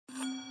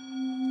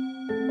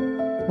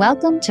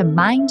Welcome to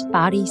Mind,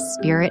 Body,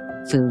 Spirit,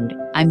 Food.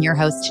 I'm your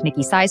host, Nikki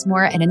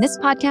Sizemore, and in this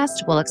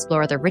podcast, we'll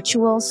explore the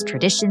rituals,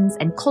 traditions,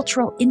 and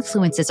cultural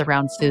influences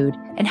around food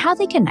and how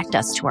they connect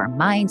us to our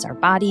minds, our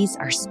bodies,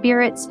 our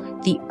spirits,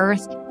 the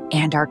earth,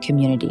 and our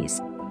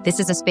communities. This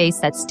is a space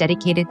that's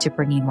dedicated to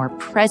bringing more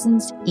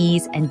presence,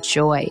 ease, and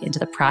joy into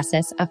the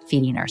process of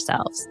feeding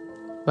ourselves.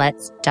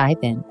 Let's dive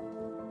in.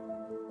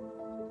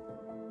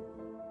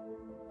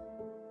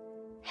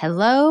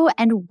 Hello,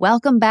 and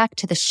welcome back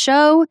to the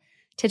show.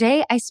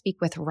 Today, I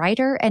speak with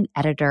writer and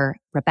editor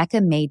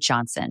Rebecca Mae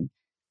Johnson.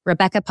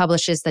 Rebecca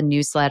publishes the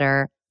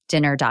newsletter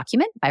Dinner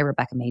Document by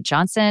Rebecca Mae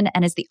Johnson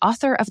and is the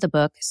author of the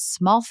book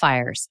Small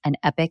Fires, An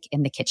Epic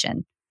in the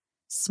Kitchen.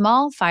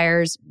 Small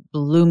Fires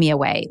blew me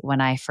away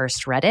when I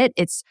first read it.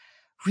 It's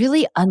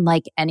really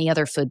unlike any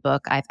other food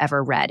book I've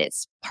ever read.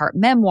 It's part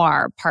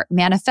memoir, part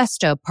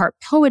manifesto, part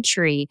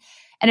poetry.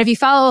 And if you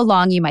follow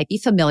along, you might be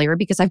familiar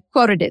because I've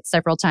quoted it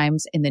several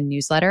times in the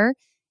newsletter.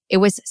 It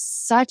was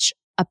such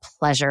a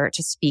pleasure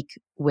to speak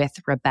with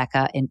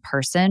Rebecca in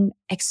person,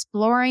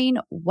 exploring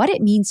what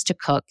it means to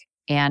cook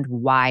and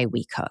why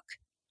we cook.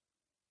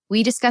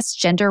 We discussed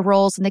gender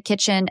roles in the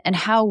kitchen and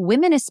how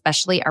women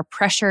especially are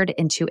pressured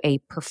into a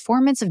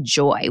performance of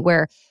joy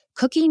where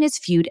cooking is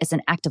viewed as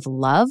an act of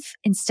love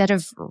instead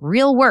of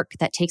real work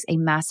that takes a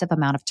massive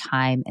amount of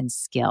time and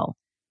skill.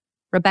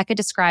 Rebecca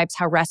describes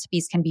how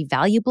recipes can be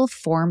valuable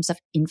forms of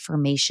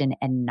information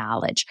and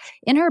knowledge.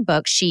 In her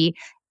book, she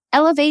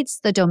elevates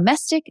the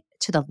domestic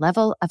to the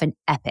level of an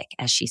epic,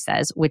 as she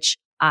says, which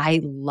I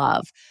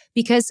love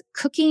because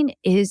cooking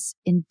is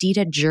indeed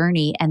a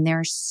journey and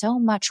there's so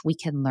much we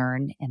can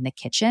learn in the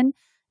kitchen,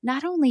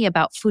 not only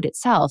about food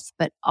itself,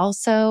 but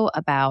also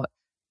about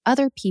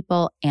other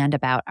people and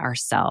about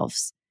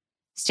ourselves.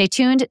 Stay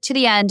tuned to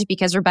the end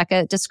because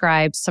Rebecca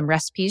describes some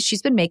recipes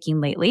she's been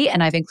making lately,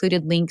 and I've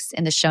included links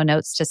in the show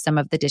notes to some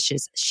of the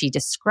dishes she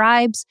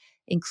describes,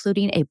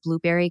 including a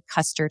blueberry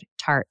custard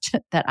tart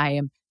that I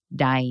am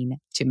dying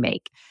to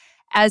make.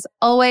 As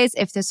always,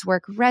 if this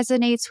work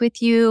resonates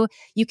with you,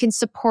 you can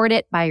support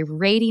it by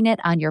rating it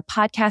on your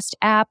podcast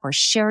app or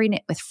sharing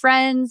it with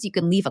friends. You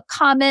can leave a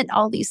comment.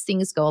 All these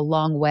things go a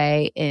long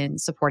way in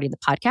supporting the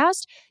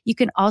podcast. You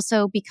can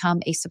also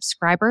become a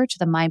subscriber to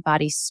the Mind,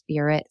 Body,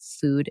 Spirit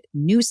Food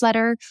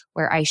newsletter,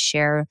 where I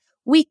share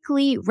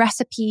weekly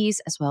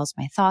recipes as well as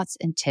my thoughts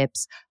and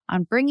tips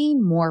on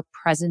bringing more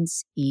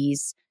presence,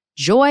 ease,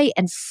 joy,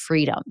 and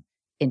freedom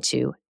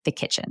into the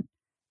kitchen.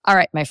 All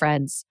right, my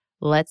friends,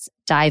 let's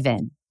dive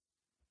in.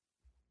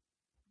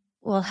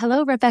 Well,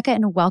 hello, Rebecca,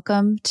 and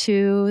welcome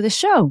to the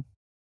show.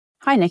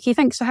 Hi, Nikki.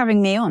 Thanks for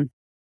having me on.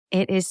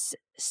 It is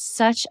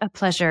such a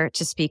pleasure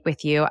to speak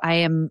with you. I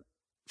am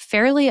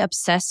fairly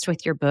obsessed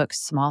with your book,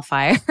 Small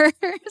Fires.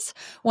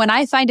 When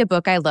I find a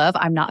book I love,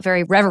 I'm not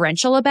very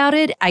reverential about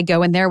it. I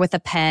go in there with a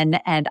pen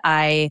and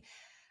I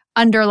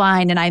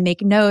underline and I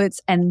make notes,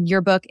 and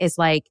your book is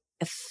like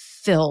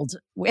filled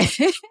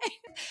with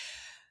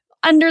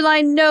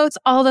underline notes,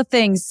 all the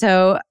things.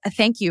 So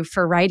thank you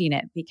for writing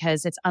it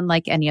because it's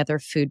unlike any other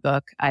food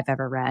book I've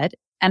ever read.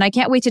 And I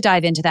can't wait to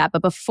dive into that.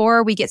 But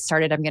before we get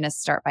started, I'm going to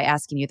start by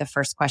asking you the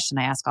first question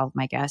I ask all of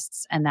my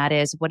guests. And that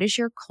is, what is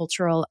your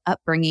cultural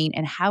upbringing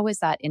and how has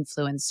that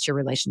influenced your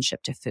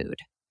relationship to food?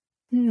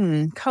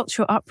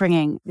 Cultural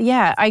upbringing.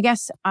 Yeah, I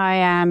guess I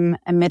am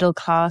a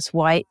middle-class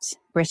white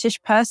British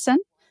person,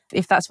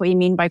 if that's what you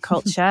mean by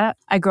culture.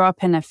 I grew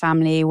up in a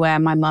family where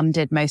my mum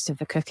did most of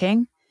the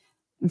cooking.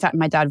 In fact,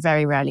 my dad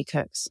very rarely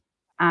cooks.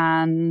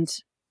 And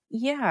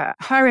yeah,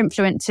 her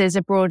influences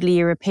are broadly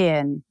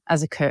European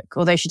as a cook,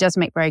 although she does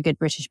make very good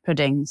British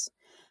puddings.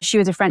 She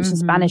was a French and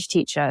Spanish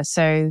teacher,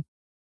 so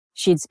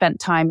she'd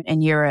spent time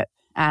in Europe,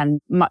 and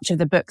much of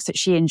the books that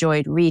she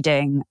enjoyed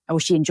reading,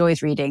 or she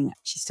enjoys reading,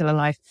 she's still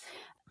alive,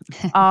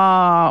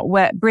 are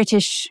where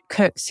British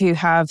cooks who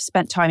have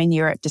spent time in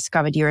Europe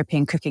discovered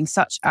European cooking,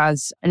 such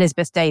as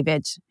Elizabeth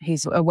David,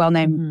 who's a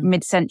well-known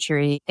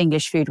mid-century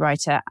English food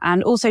writer.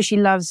 And also she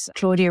loves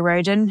Claudia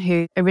Roden,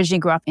 who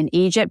originally grew up in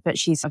Egypt, but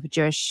she's of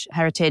Jewish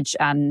heritage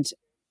and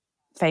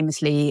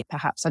famously,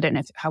 perhaps, I don't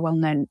know how well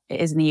known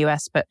it is in the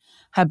US, but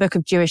her book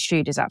of Jewish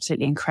food is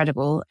absolutely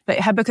incredible.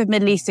 But her book of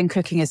Middle Eastern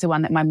cooking is the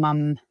one that my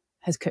mum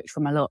has cooked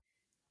from a lot.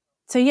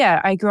 So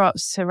yeah, I grew up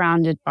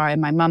surrounded by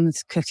my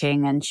mum's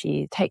cooking, and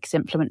she takes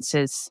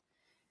influences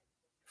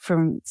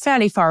from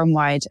fairly far and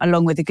wide,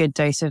 along with a good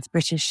dose of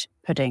British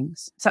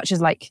puddings, such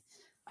as like,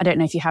 I don't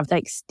know if you have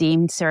like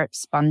steamed syrup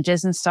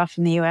sponges and stuff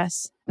in the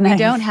US. We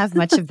don't have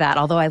much of that,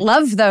 although I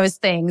love those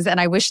things and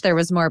I wish there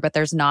was more, but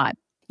there's not.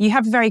 You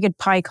have a very good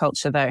pie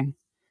culture though.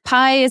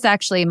 Pie is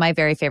actually my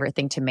very favorite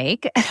thing to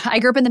make. I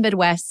grew up in the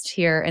Midwest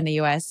here in the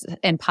US,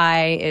 and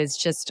pie is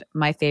just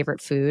my favorite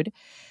food.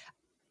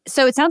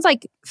 So it sounds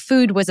like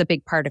food was a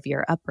big part of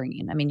your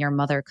upbringing. I mean, your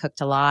mother cooked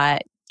a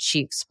lot.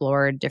 She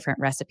explored different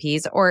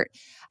recipes. Or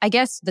I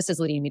guess this is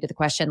leading me to the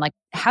question, like,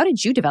 how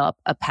did you develop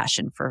a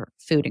passion for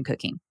food and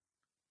cooking?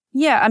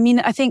 Yeah, I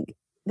mean, I think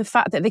the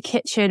fact that the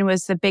kitchen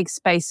was the big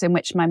space in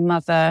which my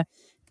mother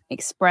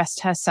expressed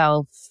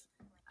herself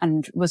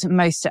and was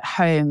most at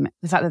home,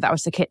 the fact that that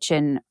was the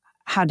kitchen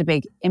had a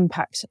big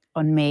impact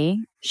on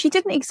me. She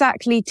didn't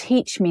exactly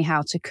teach me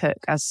how to cook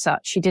as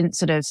such. She didn't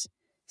sort of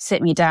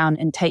sit me down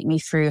and take me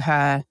through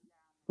her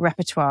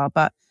repertoire,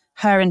 but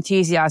her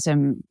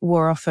enthusiasm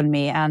wore off on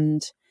me.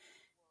 And,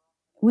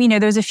 there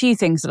was a few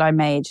things that I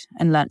made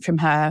and learnt from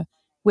her,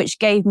 which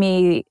gave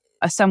me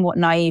a somewhat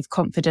naive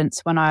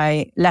confidence when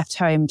I left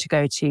home to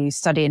go to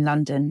study in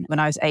London when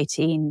I was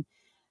 18.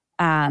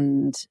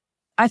 And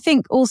I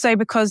think also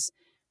because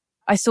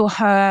I saw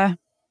her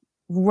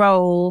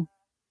role,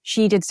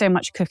 she did so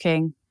much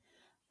cooking,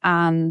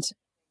 and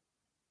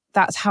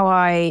that's how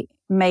I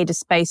made a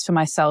space for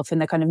myself in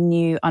the kind of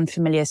new,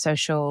 unfamiliar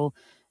social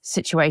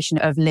situation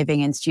of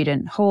living in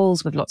student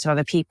halls with lots of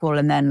other people,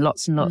 and then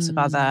lots and lots of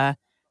other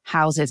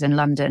houses in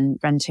London,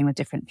 renting with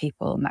different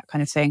people and that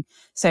kind of thing.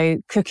 So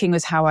cooking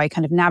was how I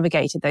kind of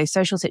navigated those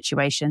social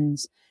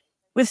situations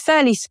with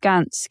fairly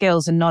scant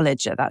skills and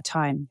knowledge at that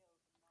time.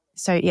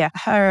 So yeah,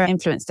 her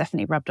influence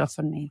definitely rubbed off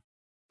on me.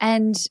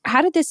 And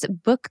how did this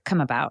book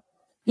come about?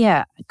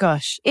 Yeah,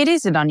 gosh, it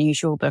is an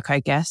unusual book,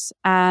 I guess.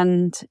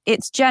 And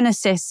its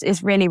genesis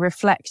is really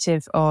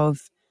reflective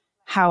of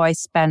how I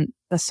spent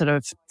the sort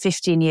of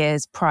 15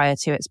 years prior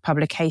to its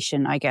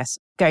publication, I guess,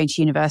 going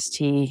to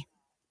university.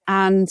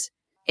 And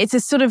it's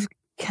a sort of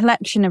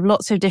collection of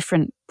lots of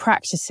different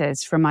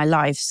practices from my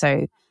life.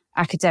 So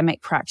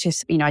academic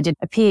practice, I did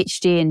a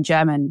PhD in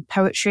German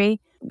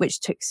poetry, which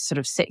took sort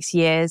of 6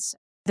 years.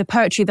 The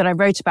poetry that I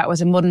wrote about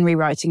was a modern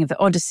rewriting of the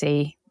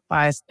Odyssey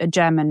by a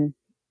German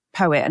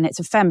poet, and it's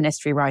a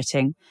feminist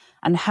rewriting.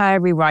 And her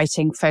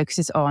rewriting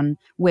focuses on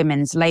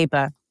women's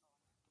labour,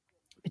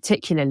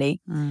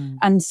 particularly.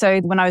 And so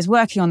when I was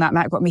working on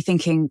that got me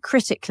thinking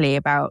critically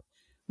about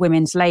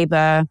women's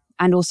labour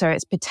and also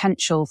its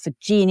potential for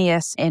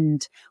genius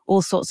and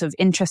all sorts of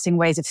interesting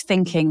ways of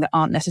thinking that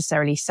aren't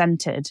necessarily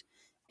centred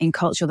in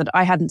culture that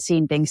I hadn't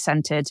seen being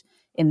centred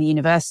in the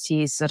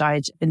universities that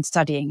I'd been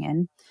studying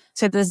in.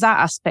 So there's that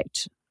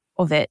aspect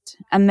of it.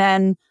 And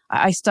then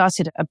I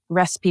started a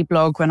recipe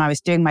blog when I was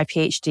doing my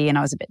PhD, and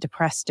I was a bit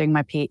depressed doing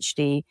my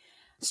PhD,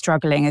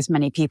 struggling as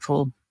many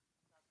people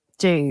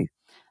do.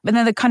 But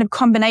then the kind of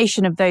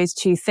combination of those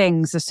two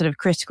things, the sort of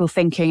critical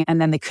thinking and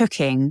then the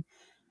cooking,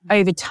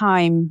 over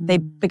time, they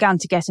began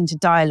to get into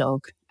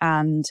dialogue,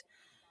 and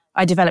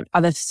I developed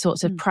other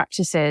sorts of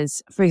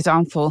practices. For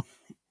example,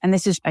 and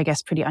this is, I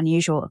guess, pretty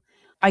unusual,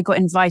 I got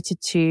invited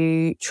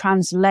to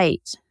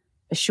translate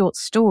a short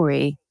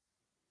story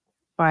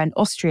by an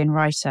Austrian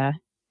writer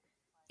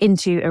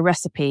into a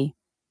recipe.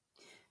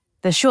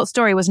 The short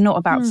story was not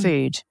about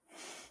food.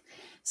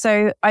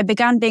 So I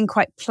began being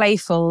quite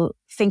playful,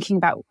 thinking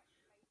about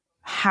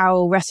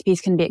how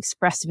recipes can be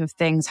expressive of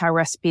things, how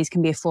recipes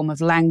can be a form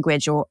of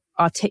language or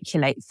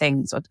articulate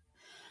things.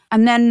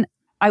 And then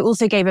I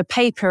also gave a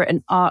paper at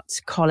an art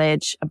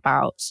college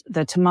about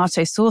the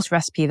tomato sauce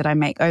recipe that I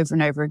make over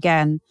and over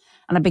again.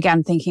 And I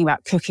began thinking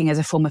about cooking as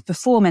a form of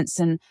performance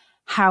and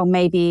how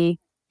maybe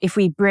if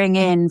we bring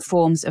in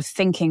forms of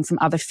thinking from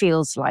other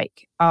fields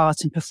like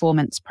art and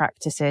performance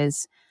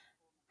practices,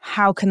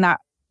 how can that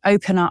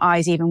open our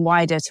eyes even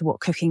wider to what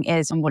cooking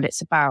is and what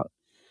it's about?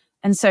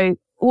 And so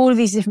all of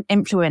these different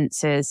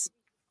influences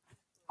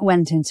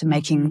went into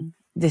making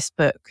this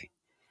book.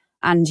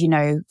 And,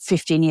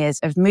 15 years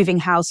of moving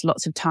house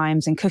lots of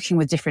times and cooking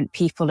with different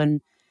people. And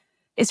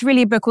it's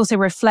really a book also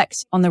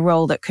reflects on the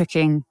role that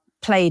cooking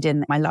played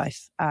in my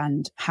life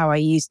and how I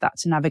used that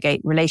to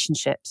navigate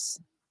relationships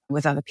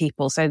with other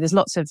people. So there's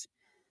lots of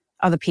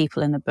other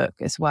people in the book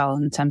as well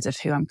in terms of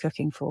who I'm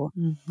cooking for.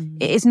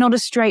 It is not a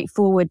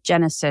straightforward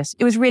genesis.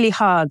 It was really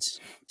hard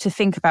to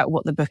think about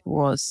what the book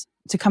was.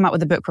 To come up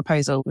with a book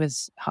proposal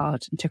was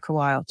hard and took a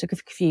while, took a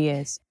few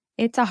years.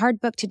 It's a hard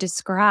book to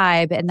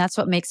describe, and that's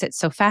what makes it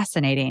so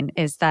fascinating,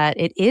 is that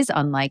it is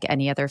unlike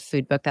any other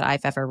food book that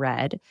I've ever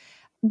read.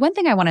 One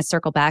thing I want to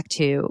circle back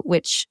to,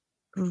 which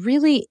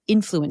really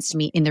influenced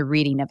me in the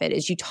reading of it,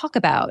 is you talk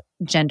about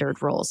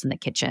gendered roles in the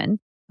kitchen.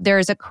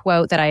 There's a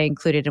quote that I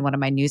included in one of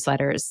my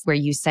newsletters where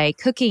you say,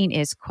 cooking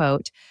is,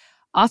 quote,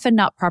 often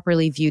not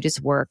properly viewed as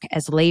work,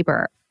 as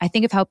labor. I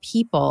think of how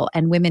people,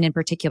 and women in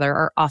particular,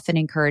 are often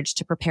encouraged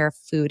to prepare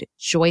food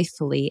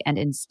joyfully and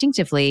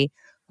instinctively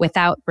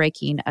without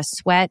breaking a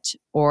sweat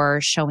or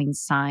showing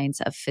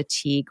signs of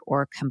fatigue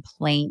or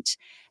complaint.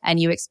 And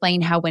you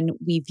explain how when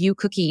we view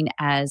cooking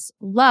as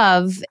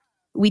love,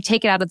 we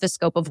take it out of the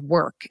scope of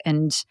work,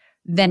 and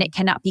then it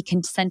cannot be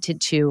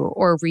consented to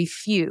or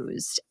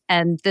refused.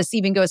 And this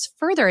even goes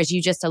further, as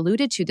you just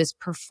alluded to, this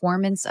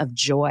performance of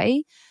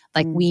joy.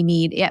 Like we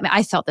need,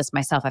 I felt this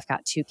myself. I've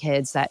got 2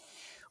 kids that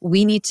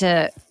we need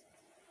to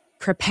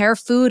prepare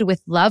food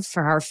with love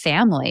for our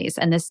families.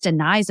 And this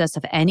denies us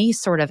of any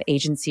sort of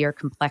agency or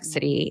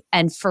complexity.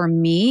 And for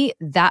me,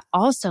 that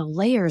also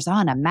layers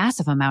on a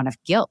massive amount of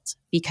guilt,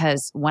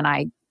 because when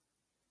I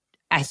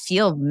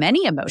feel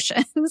many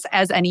emotions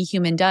as any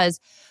human does,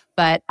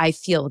 but I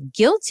feel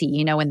guilty.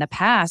 In the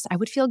past, I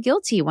would feel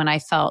guilty when I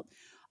felt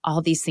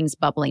all these things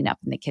bubbling up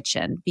in the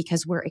kitchen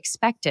because we're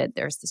expected.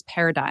 There's this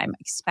paradigm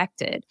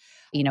expected.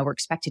 We're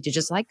expected to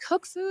just like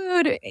cook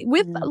food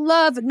with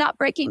love, not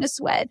breaking a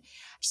sweat.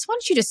 I just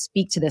want you to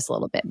speak to this a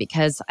little bit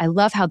because I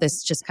love how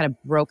this just kind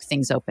of broke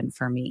things open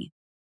for me.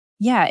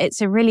 Yeah, it's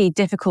a really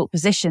difficult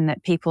position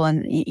that people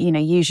and,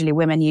 usually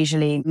women,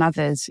 usually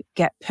mothers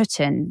get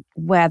put in,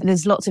 where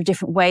there's lots of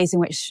different ways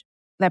in which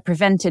they're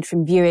prevented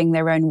from viewing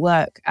their own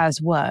work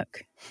as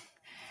work.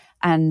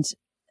 And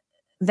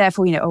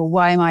therefore,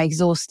 why am I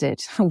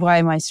exhausted? Why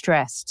am I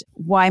stressed?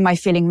 Why am I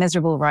feeling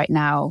miserable right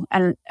now?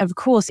 And of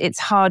course, it's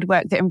hard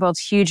work that involves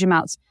huge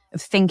amounts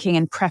of thinking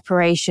and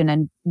preparation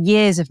and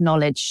years of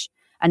knowledge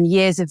and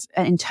years of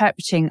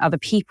interpreting other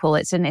people.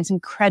 It's an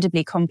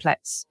incredibly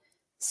complex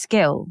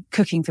skill,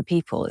 cooking for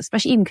people,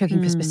 especially even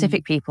cooking for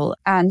specific people.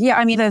 And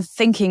the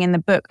thinking in the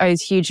book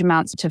owes huge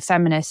amounts to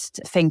feminist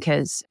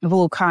thinkers of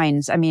all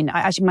kinds.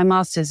 My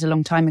master's a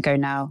long time ago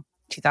now,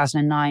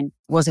 2009,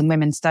 was in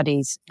women's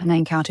studies, and I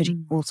encountered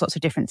all sorts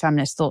of different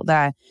feminist thought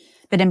there.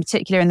 But in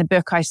particular, in the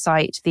book, I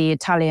cite the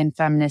Italian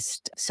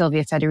feminist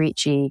Silvia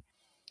Federici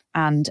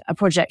and a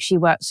project she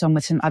worked on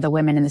with some other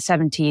women in the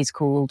 70s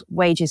called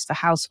Wages for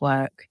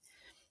Housework.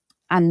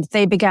 And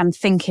they began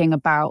thinking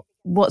about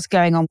what's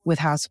going on with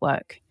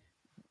housework.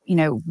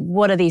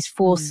 What are these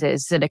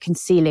forces that are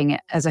concealing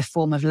it as a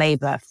form of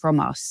labor from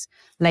us?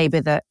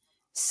 Labor that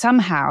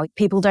somehow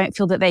people don't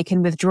feel that they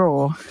can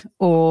withdraw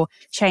or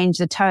change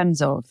the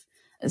terms of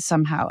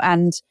somehow.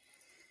 And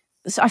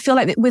so I feel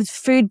like with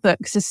food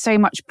books, there's so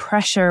much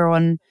pressure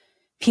on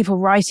people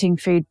writing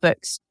food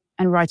books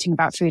and writing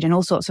about food in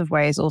all sorts of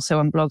ways, also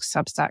on blogs,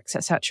 Substacks,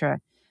 etc.,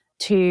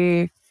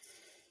 to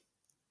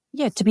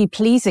be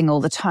pleasing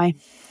all the time,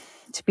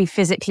 to be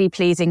physically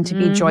pleasing, to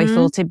be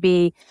joyful, to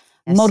be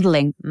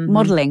modeling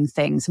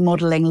things,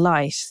 modeling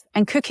life.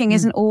 And cooking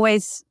isn't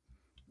always,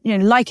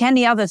 like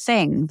any other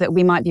thing that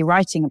we might be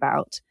writing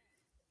about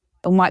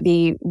or might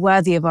be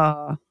worthy of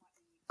our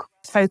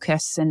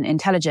focus and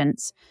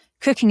intelligence.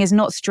 Cooking is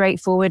not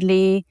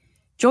straightforwardly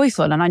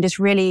joyful. And I just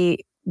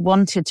really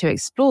wanted to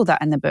explore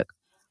that in the book.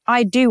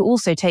 I do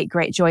also take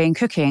great joy in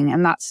cooking,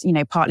 and that's,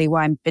 partly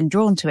why I've been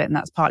drawn to it, and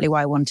that's partly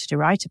why I wanted to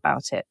write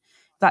about it.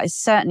 That is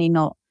certainly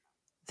not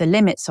the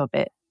limits of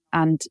it.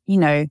 And,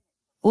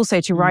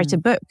 also to write a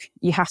book,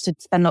 you have to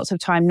spend lots of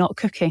time not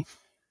cooking.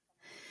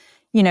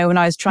 When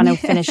I was trying to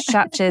finish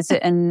chapters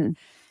and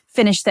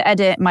finish the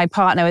edit, my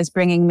partner was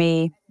bringing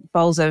me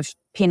bowls of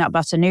peanut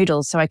butter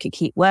noodles so I could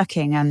keep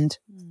working. And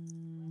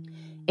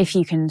if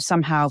you can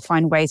somehow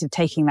find ways of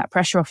taking that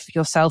pressure off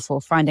yourself or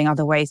finding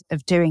other ways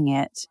of doing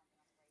it,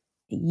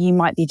 you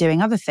might be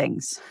doing other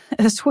things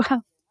as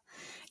well.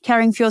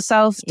 Caring for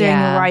yourself, doing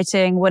your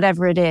writing,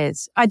 whatever it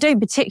is. I don't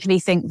particularly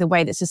think the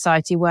way that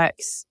society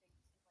works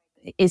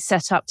is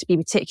set up to be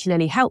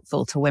particularly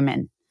helpful to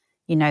women.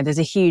 There's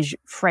a huge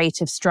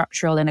freight of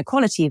structural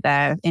inequality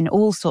there in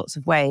all sorts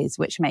of ways,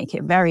 which make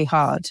it very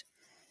hard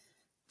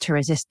to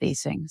resist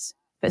these things.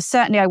 But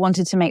certainly I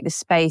wanted to make the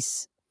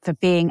space for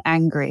being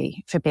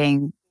angry, for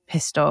being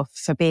pissed off,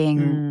 for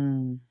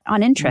being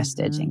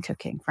uninterested in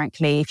cooking,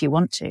 frankly, if you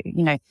want to.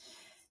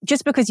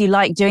 Just because you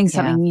like doing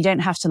something, you don't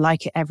have to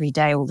like it every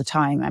day all the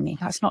time.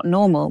 That's not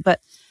normal.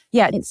 But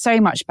it's so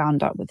much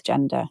bound up with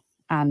gender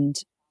and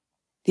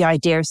the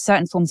idea of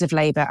certain forms of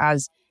labor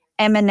as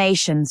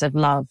emanations of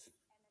love.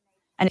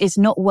 And it's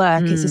not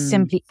work, it's just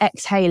simply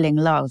exhaling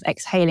love,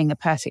 exhaling a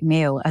perfect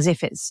meal, as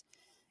if it's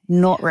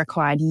not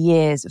required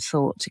years of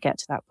thought to get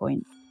to that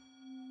point.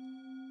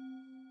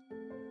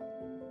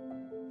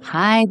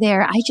 Hi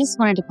there. I just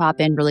wanted to pop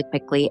in really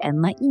quickly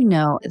and let you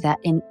know that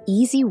an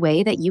easy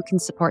way that you can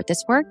support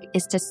this work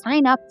is to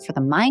sign up for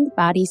the Mind,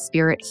 Body,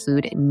 Spirit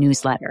Food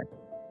newsletter.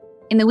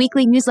 In the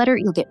weekly newsletter,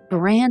 you'll get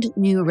brand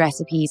new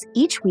recipes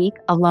each week,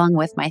 along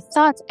with my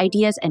thoughts,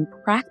 ideas, and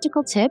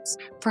practical tips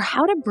for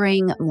how to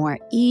bring more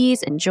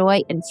ease and joy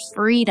and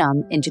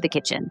freedom into the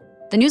kitchen.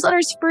 The newsletter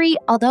is free,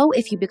 although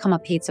if you become a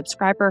paid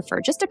subscriber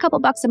for just a couple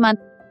bucks a month,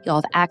 you'll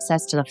have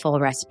access to the full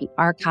recipe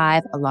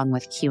archive, along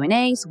with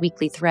Q&As,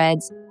 weekly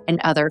threads,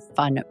 and other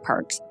fun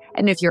perks.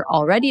 And if you're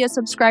already a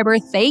subscriber,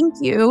 thank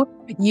you.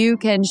 You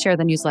can share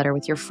the newsletter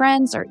with your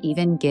friends or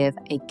even give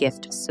a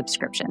gift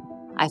subscription.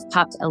 I've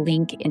popped a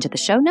link into the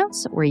show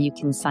notes where you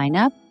can sign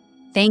up.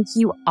 Thank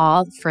you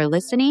all for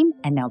listening.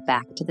 And now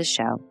back to the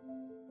show.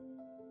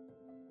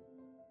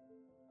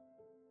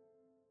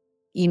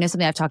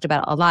 Something I've talked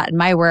about a lot in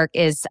my work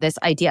is this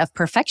idea of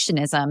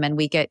perfectionism. And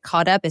we get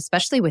caught up,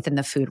 especially within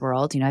the food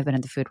world. I've been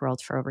in the food world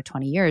for over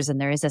 20 years,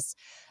 and there is this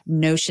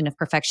notion of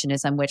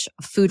perfectionism, which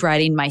food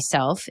writing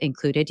myself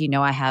included.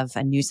 I have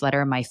a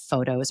newsletter. My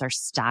photos are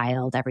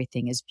styled.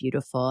 Everything is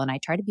beautiful. And I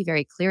try to be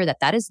very clear that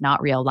that is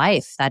not real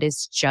life. That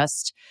is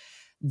just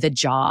the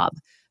job.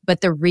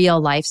 But the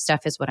real life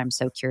stuff is what I'm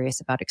so curious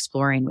about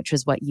exploring, which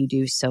is what you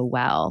do so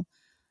well.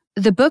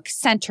 The book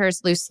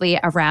centers loosely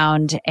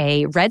around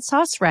a red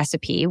sauce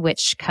recipe,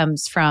 which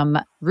comes from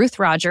Ruth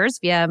Rogers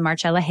via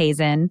Marcella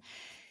Hazen.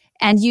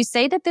 And you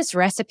say that this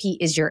recipe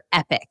is your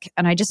epic.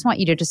 And I just want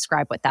you to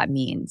describe what that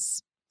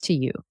means to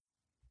you.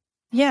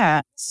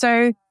 Yeah.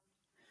 So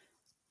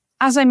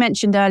As I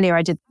mentioned earlier,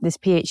 I did this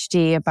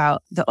PhD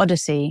about the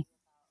Odyssey,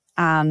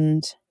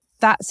 and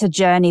that's a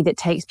journey that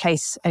takes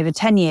place over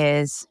 10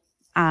 years.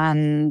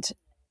 And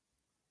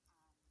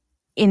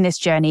in this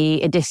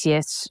journey,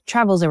 Odysseus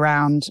travels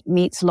around,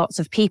 meets lots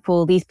of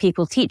people. These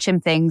people teach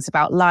him things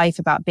about life,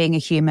 about being a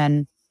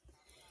human.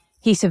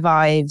 He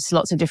survives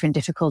lots of different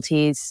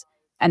difficulties,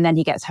 and then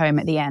he gets home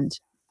at the end.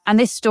 And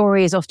this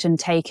story is often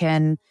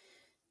taken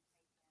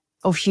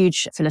of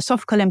huge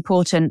philosophical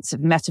importance,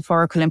 of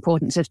metaphorical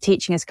importance, of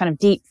teaching us kind of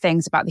deep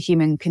things about the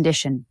human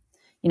condition.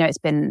 You know, it's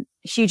been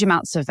huge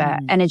amounts of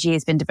energy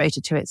has been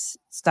devoted to its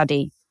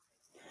study.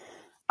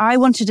 I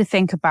wanted to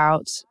think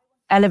about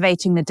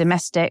elevating the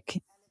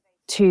domestic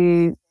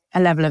to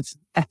a level of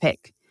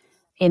epic,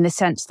 in the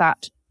sense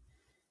that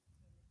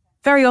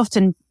very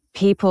often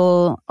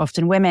people,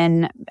 often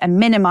women, are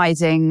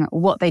minimizing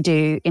what they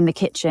do in the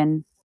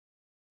kitchen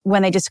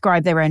when they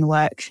describe their own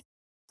work.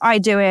 I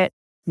do it.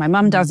 My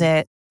mum does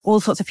it. All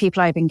sorts of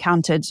people I've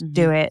encountered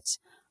do it.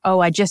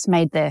 Oh, I just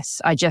made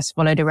this. I just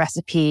followed a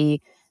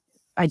recipe.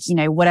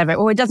 Whatever.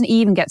 Or it doesn't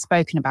even get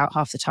spoken about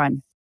half the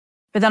time.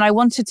 But then I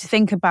wanted to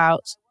think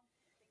about,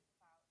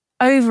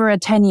 over a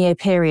 10-year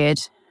period,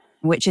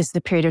 which is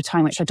the period of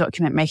time which I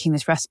document making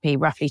this recipe,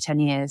 roughly 10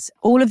 years,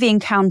 all of the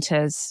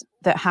encounters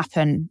that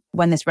happen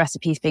when this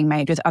recipe is being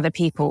made with other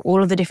people,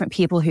 all of the different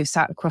people who've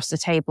sat across the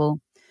table,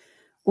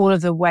 all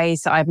of the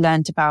ways that I've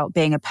learned about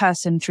being a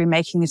person through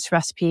making this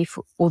recipe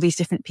for all these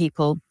different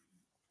people,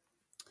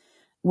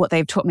 what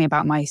they've taught me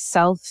about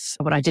myself,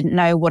 what I didn't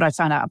know, what I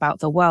found out about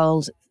the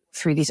world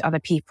through these other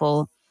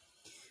people,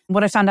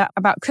 what I found out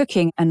about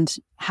cooking and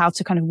how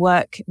to kind of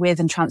work with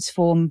and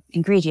transform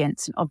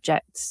ingredients and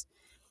objects.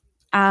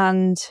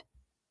 And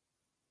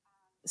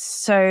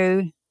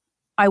so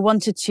I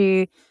wanted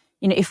to,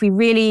 if we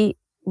really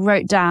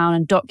wrote down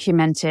and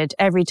documented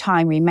every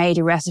time we made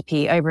a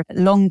recipe over a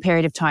long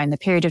period of time, the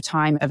period of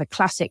time of a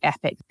classic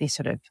epic, this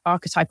sort of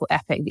archetypal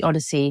epic, the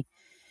Odyssey,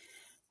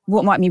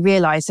 what might we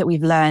realize that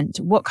we've learned?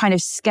 What kind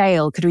of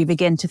scale could we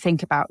begin to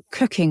think about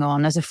cooking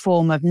on as a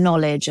form of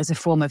knowledge, as a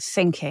form of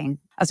thinking,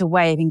 as a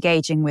way of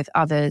engaging with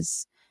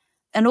others?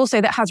 And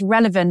also that has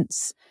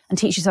relevance and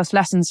teaches us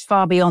lessons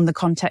far beyond the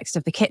context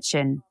of the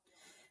kitchen,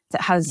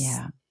 that has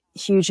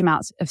huge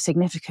amounts of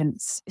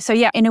significance. So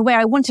yeah, in a way,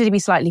 I wanted to be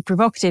slightly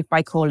provocative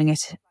by calling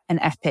it an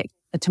epic,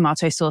 a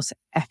tomato sauce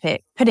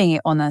epic, putting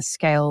it on a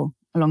scale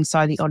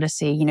alongside the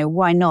Odyssey.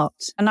 Why not?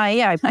 And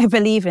I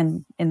believe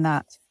in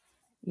that.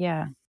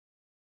 Yeah.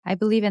 I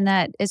believe in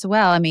that as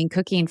well. I mean,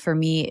 cooking for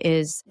me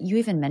is, you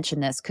even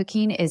mentioned this,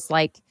 cooking is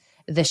like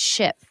the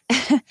ship.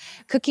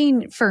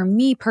 Cooking for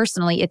me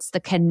personally, it's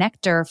the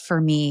connector for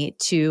me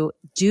to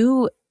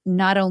do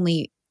not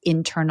only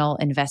internal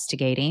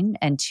investigating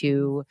and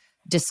to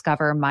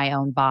discover my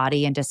own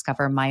body and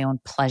discover my own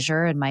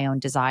pleasure and my own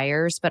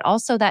desires, but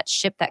also that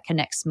ship that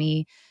connects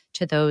me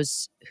to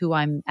those who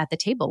I'm at the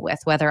table with,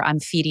 whether I'm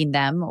feeding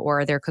them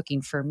or they're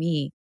cooking for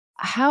me.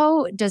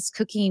 How does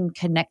cooking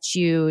connect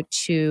you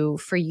to,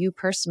 for you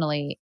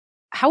personally,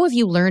 how have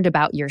you learned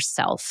about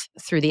yourself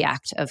through the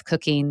act of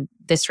cooking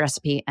this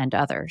recipe and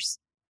others?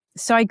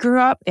 So I grew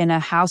up in a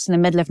house in the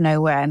middle of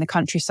nowhere in the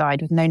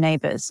countryside with no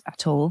neighbors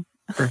at all.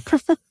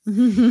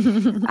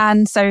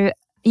 And so,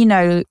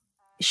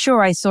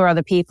 sure, I saw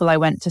other people. I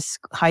went to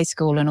high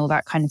school and all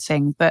that kind of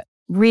thing. But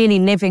really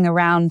living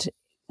around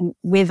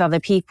with other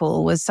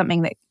people was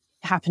something that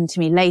happened to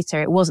me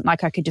later. It wasn't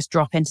like I could just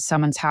drop into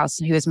someone's house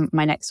who was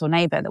my next door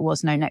neighbor. There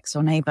was no next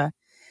door neighbor.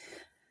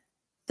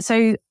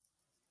 So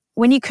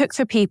when you cook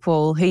for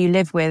people who you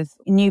live with,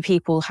 new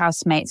people,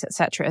 housemates,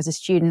 etc., as a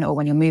student, or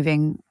when you're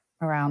moving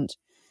around,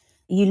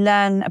 you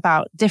learn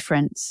about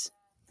difference.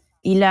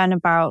 You learn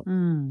about,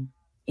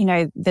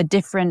 the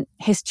different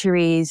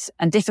histories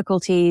and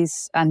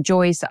difficulties and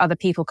joys that other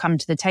people come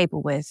to the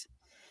table with.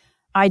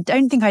 I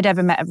don't think I'd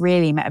ever met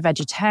a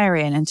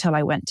vegetarian until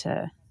I went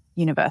to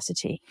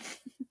university,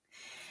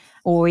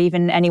 or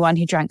even anyone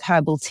who drank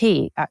herbal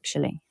tea,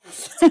 actually.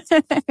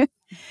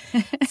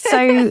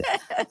 So,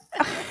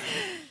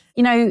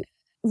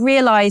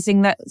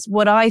 realizing that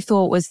what I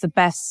thought was the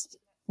best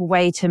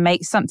way to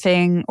make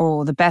something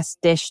or the best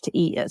dish to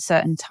eat at a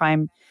certain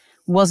time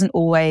wasn't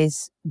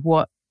always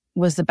what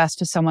was the best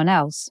for someone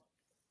else.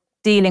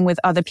 Dealing with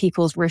other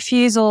people's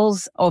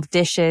refusals of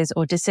dishes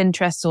or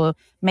disinterest, or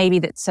maybe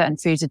that certain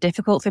foods are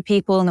difficult for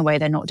people in the way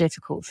they're not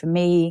difficult for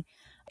me,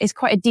 is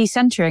quite a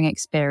decentering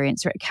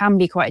experience, or it can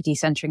be quite a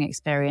decentering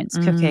experience,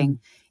 cooking,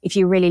 if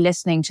you're really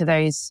listening to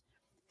those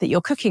that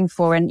you're cooking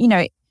for. And,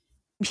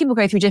 people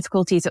go through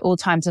difficulties at all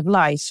times of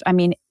life. I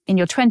mean, in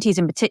your 20s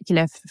in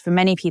particular, for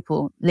many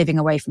people living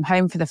away from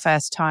home for the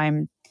first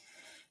time,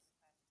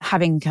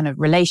 having kind of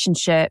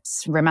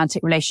relationships,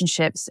 romantic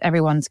relationships,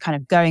 everyone's kind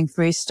of going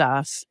through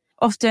stuff.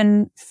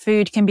 Often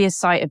food can be a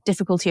site of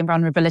difficulty and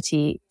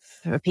vulnerability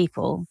for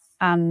people.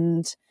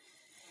 And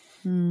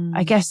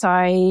I guess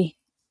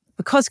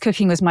because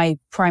cooking was my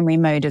primary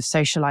mode of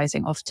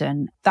socializing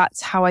often,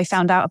 that's how I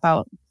found out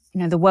about,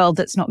 the world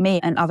that's not me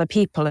and other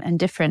people and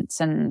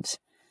difference. And,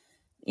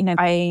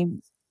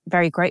 I'm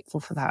very grateful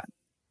for that.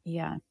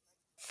 Yeah.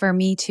 For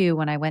me too,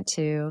 when I went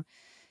to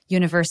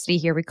university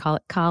here, we call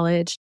it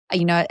college.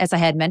 As I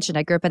had mentioned,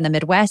 I grew up in the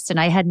Midwest and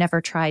I had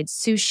never tried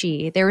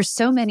sushi. There were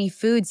so many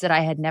foods that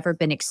I had never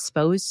been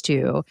exposed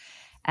to.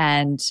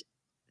 And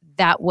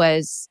that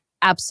was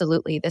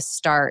absolutely the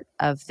start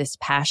of this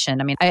passion.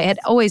 I mean, I had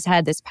always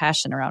had this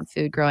passion around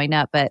food growing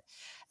up, but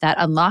that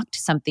unlocked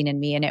something in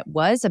me. And it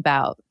was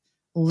about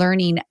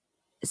learning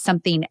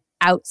something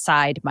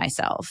outside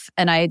myself.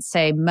 And I'd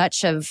say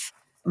much of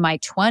my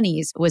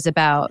 20s was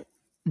about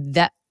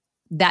that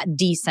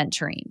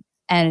decentering.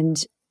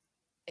 And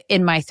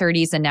in my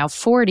 30s and now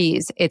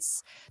 40s,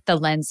 it's the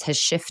lens has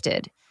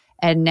shifted.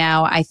 And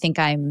now I think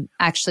I'm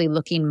actually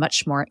looking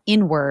much more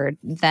inward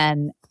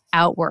than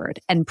outward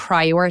and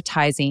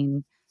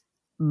prioritizing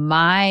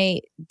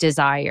my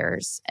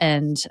desires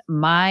and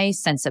my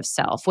sense of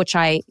self, which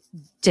I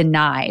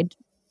denied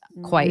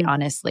quite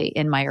honestly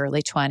in my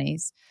early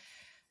 20s.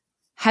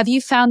 Have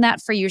you found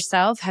that for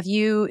yourself? Have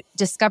you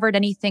discovered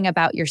anything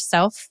about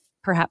yourself,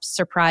 perhaps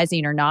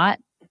surprising or not,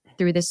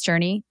 through this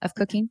journey of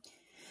cooking?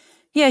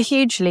 Yeah,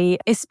 hugely.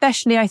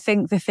 Especially, I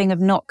think, the thing of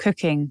not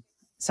cooking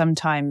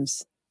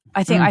sometimes.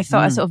 I think I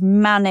felt a sort of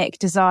manic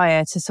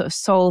desire to sort of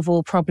solve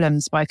all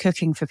problems by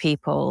cooking for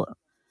people.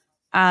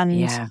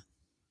 And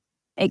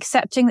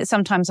accepting that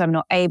sometimes I'm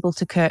not able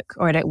to cook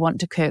or I don't want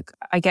to cook.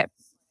 I get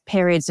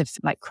periods of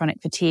like chronic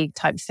fatigue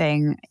type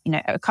thing,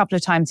 a couple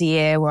of times a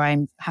year where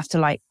I have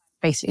to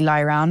basically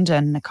lie around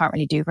and I can't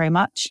really do very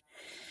much.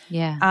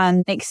 Yeah.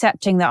 And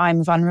accepting that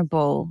I'm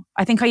vulnerable.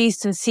 I think I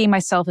used to see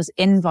myself as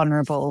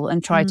invulnerable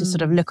and try to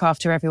sort of look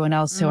after everyone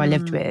else who I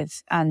lived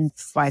with and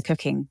via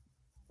cooking,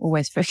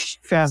 always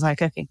via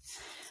cooking.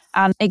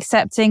 And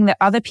accepting that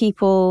other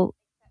people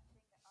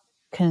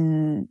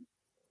can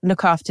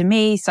look after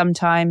me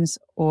sometimes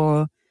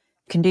or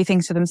can do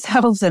things for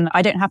themselves and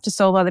I don't have to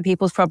solve other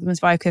people's problems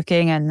via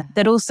cooking. And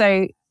that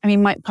also,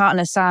 my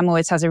partner Sam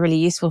always has a really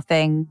useful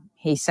thing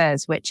he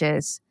says, which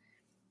is,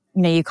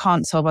 you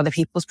can't solve other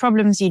people's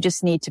problems. You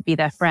just need to be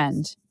their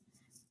friend.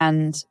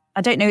 And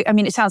I don't know,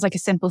 it sounds like a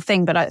simple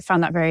thing, but I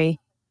found that very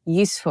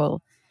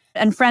useful.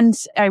 And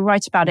friends, I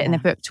write about it in the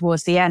book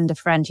towards the end, a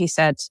friend who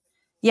said,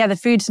 yeah, the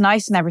food's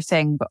nice and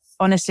everything, but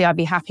honestly, I'd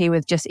be happy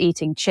with just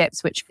eating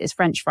chips, which is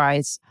French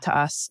fries to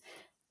us,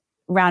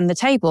 around the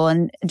table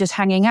and just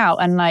hanging out.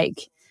 And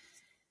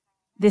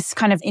this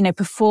kind of,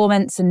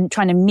 performance and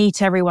trying to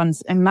meet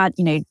everyone's,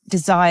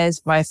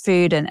 desires via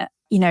food. And,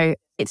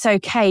 it's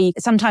okay.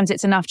 Sometimes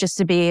it's enough just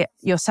to be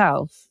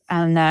yourself.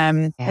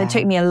 And it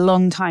took me a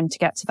long time to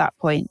get to that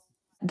point.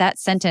 That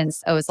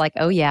sentence, I was like,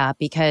 oh yeah,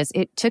 because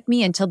it took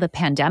me until the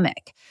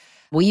pandemic.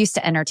 We used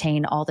to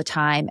entertain all the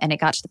time. And it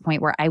got to the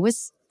point where I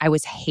was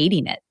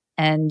hating it.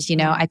 And,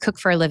 I cook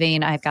for a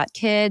living, I've got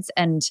kids,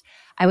 and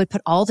I would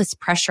put all this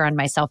pressure on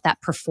myself, that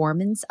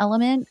performance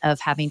element of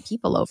having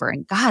people over.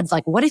 And God's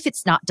like, what if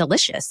it's not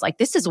delicious? Like,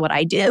 this is what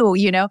I do,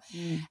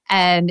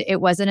 And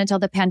it wasn't until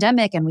the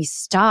pandemic and we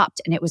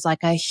stopped. And it was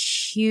like a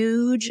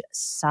huge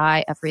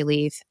sigh of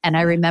relief. And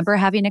I remember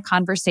having a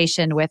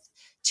conversation with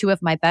two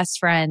of my best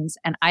friends,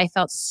 and I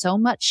felt so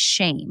much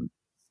shame.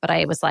 But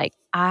I was like,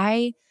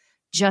 I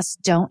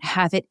just don't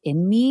have it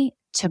in me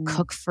to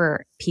cook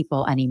for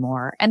people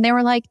anymore. And they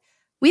were like,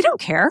 we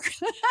don't care.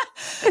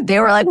 They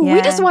were like,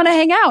 we just want to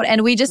hang out.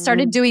 And we just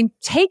started doing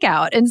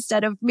takeout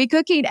instead of me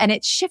cooking. And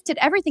it shifted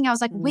everything. I was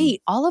like,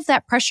 wait, all of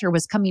that pressure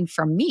was coming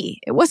from me.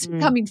 It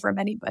wasn't coming from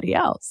anybody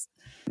else.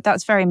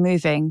 That's very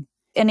moving.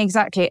 And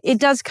exactly, it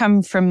does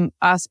come from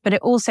us, but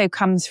it also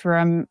comes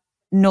from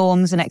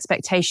norms and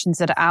expectations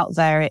that are out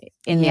there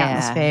in the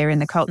atmosphere, in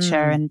the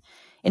culture and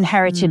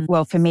inherited.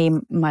 Well, for me,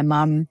 my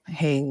mum,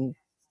 who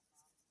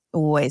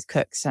always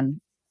cooks,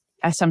 and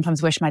I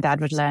sometimes wish my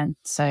dad would learn.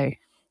 So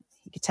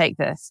you could take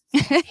the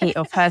heat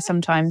off her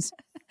sometimes.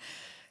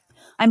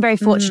 I'm very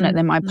fortunate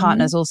that my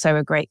partner's also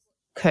a great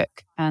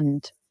cook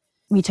and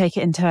we take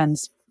it in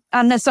turns.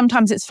 And there's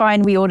sometimes it's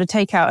fine. We order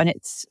takeout and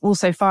it's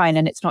also fine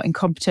and it's not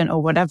incompetent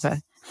or whatever.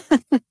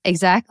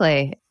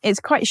 Exactly.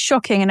 It's quite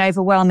shocking and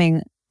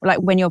overwhelming. Like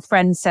when your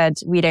friend said,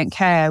 we don't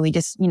care. We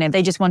just,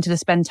 they just wanted to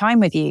spend time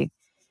with you.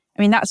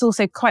 That's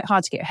also quite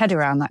hard to get your head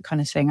around, that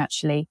kind of thing,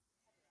 actually.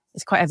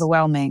 It's quite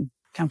overwhelming.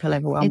 Can feel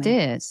overwhelming. It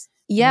is.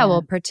 Yeah,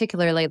 well,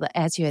 particularly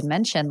as you had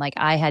mentioned, like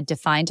I had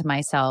defined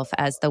myself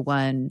as the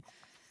one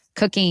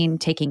cooking,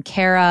 taking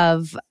care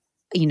of,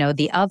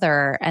 the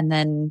other. And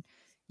then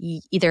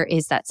either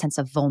is that sense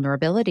of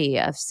vulnerability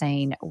of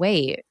saying,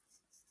 wait,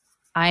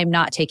 I'm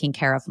not taking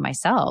care of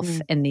myself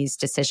in these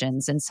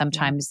decisions. And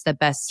sometimes the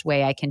best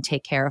way I can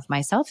take care of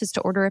myself is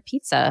to order a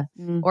pizza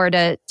or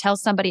to tell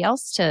somebody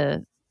else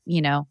to,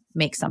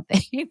 make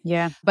something.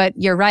 Yeah. But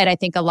you're right. I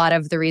think a lot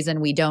of the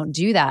reason we don't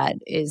do that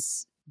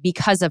is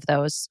because of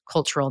those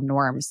cultural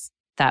norms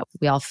that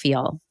we all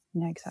feel.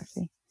 Yeah,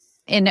 exactly.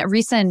 In a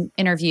recent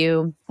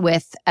interview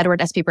with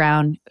Edward S.B.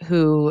 Brown,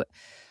 who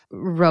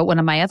wrote one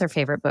of my other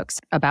favorite books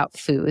about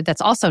food.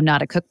 That's also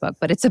not a cookbook,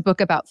 but it's a book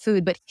about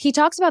food. But he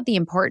talks about the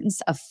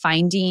importance of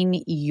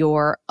finding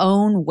your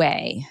own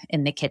way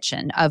in the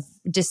kitchen, of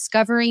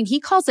discovering, he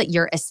calls it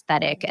your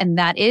aesthetic, and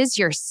that is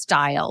your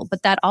style.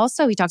 But that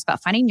also, he talks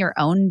about finding your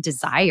own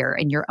desire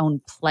and your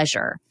own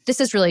pleasure. This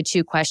is really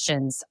two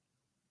questions.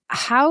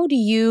 How do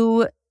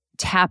you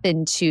tap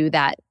into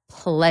that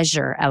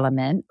pleasure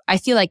element? I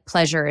feel like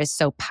pleasure is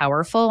so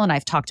powerful, and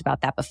I've talked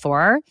about that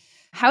before.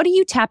 How do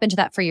you tap into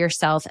that for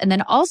yourself? And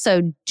then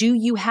also, do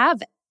you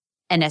have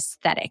an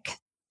aesthetic?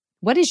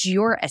 What is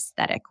your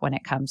aesthetic when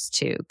it comes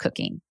to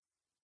cooking?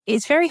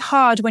 It's very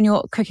hard when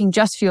you're cooking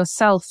just for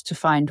yourself to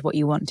find what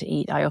you want to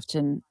eat.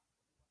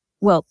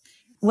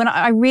 When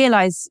I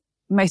realize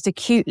most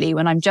acutely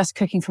when I'm just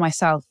cooking for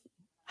myself,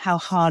 how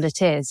hard it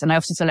is. And I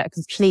often feel at a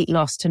complete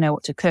loss to know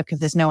what to cook if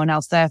there's no one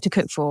else there to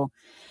cook for,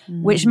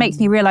 which makes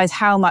me realize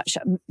how much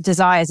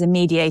desires are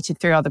mediated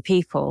through other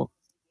people.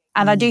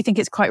 And I do think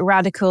it's quite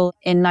radical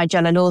in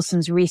Nigella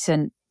Lawson's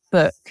recent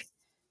book.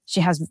 She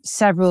has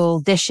several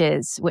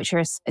dishes, which are,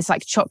 it's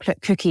like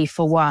chocolate cookie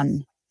for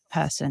one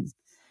person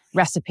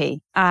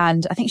recipe.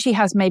 And I think she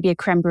has maybe a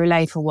creme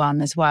brulee for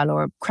one as well,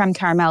 or a creme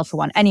caramel for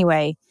one.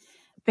 Anyway,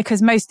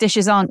 because most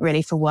dishes aren't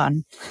really for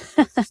one.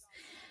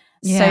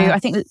 So I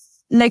think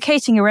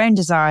locating your own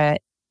desire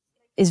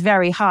is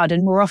very hard.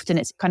 And more often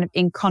it's kind of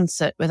in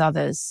concert with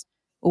others,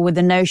 or with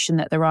the notion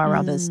that there are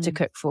others to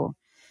cook for.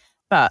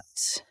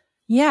 But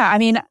yeah, I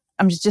mean,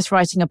 I'm just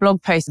writing a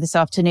blog post this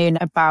afternoon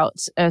about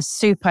a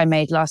soup I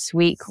made last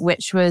week,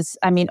 which was,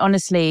 I mean,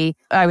 honestly,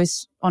 I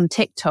was on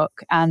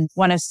TikTok and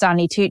one of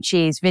Stanley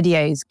Tucci's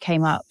videos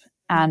came up,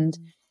 and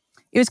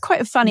it was quite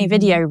a funny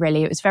video,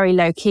 really. It was very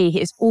low key.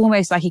 It's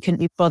almost like he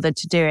couldn't be bothered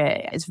to do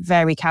it. It's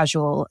very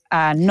casual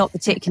and not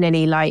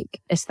particularly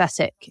like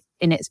aesthetic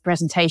in its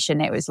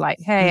presentation. It was like,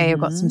 hey, I've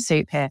got some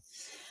soup here.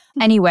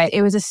 Anyway,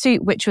 it was a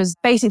soup which was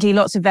basically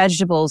lots of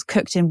vegetables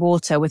cooked in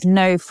water with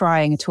no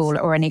frying at all,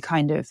 or any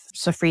kind of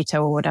sofrito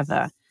or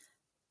whatever,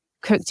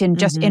 cooked in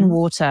just in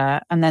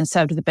water and then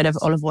served with a bit of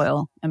olive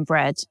oil and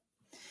bread.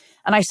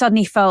 And I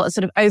suddenly felt a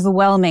sort of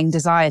overwhelming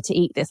desire to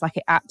eat this. Like,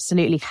 it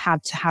absolutely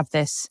had to have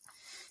this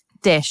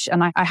dish.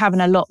 And I have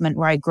an allotment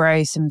where I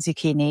grow some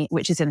zucchini,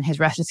 which is in his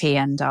recipe.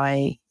 And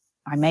I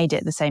made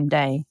it the same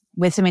day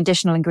with some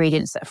additional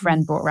ingredients that a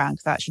friend brought around,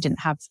 because I actually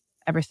didn't have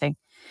everything.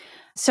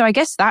 So I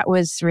guess that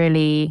was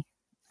really,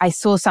 I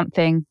saw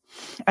something,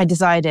 I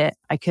desired it,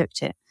 I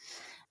cooked it.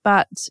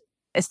 But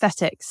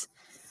aesthetics,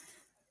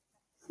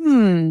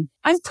 I'm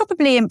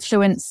probably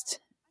influenced.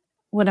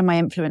 What am I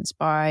influenced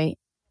by?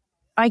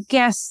 I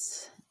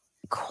guess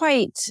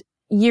quite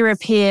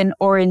European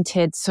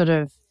oriented, sort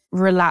of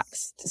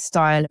relaxed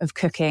style of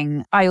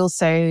cooking. I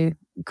also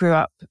grew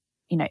up,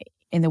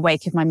 in the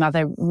wake of my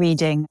mother,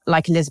 reading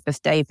like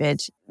Elizabeth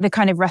David, the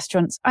kind of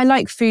restaurants. I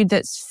like food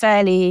that's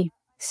fairly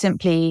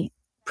simply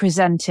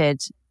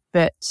presented,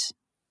 but,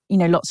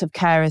 lots of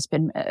care has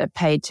been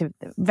paid to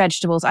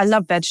vegetables. I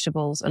love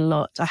vegetables a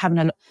lot.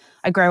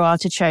 I grow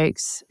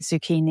artichokes,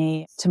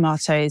 zucchini,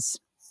 tomatoes.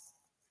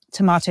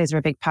 Tomatoes are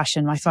a big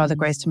passion. My father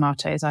grows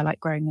tomatoes. I like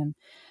growing them.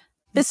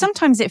 But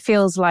sometimes it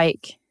feels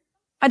like,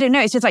 I don't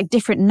know, it's just like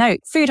different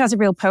notes. Food has a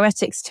real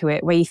poetics to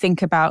it, where you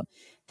think about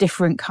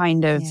different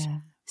kind of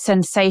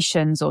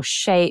sensations or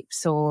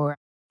shapes, or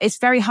it's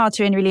very hard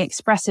to really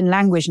express in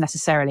language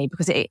necessarily,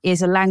 because it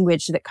is a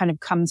language that kind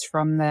of comes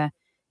from the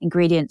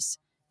ingredients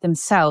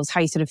themselves,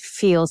 how you sort of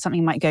feel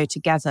something might go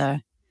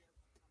together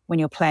when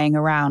you're playing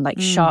around, like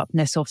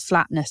sharpness or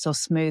flatness or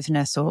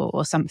smoothness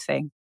or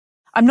something.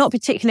 I'm not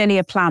particularly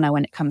a planner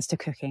when it comes to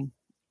cooking.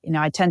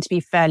 I tend to be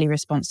fairly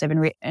responsive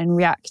and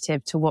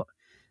reactive to what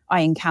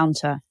I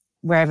encounter,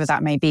 wherever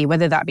that may be,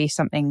 whether that be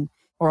something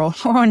or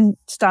on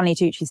Stanley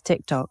Tucci's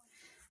TikTok.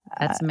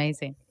 That's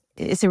amazing.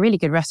 It's a really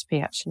good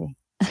recipe, actually.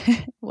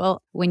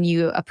 Well, when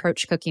you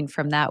approach cooking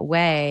from that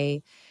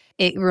way,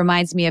 it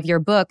reminds me of your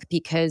book,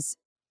 because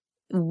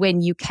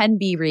when you can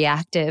be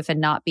reactive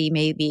and not be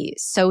maybe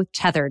so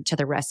tethered to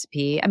the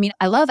recipe. I mean,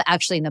 I love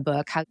actually in the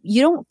book how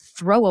you don't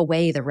throw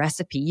away the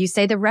recipe. You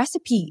say the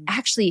recipe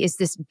actually is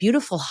this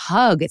beautiful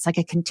hug. It's like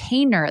a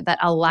container that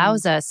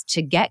allows us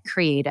to get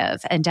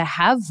creative and to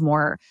have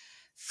more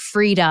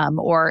freedom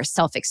or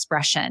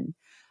self-expression.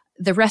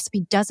 The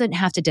recipe doesn't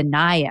have to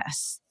deny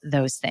us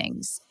those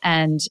things.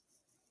 And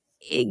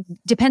it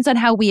depends on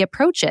how we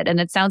approach it. And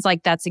it sounds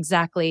like that's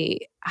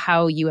exactly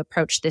how you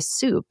approach this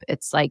soup.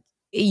 It's like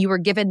you were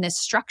given this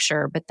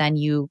structure, but then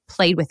you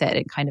played with it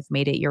and kind of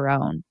made it your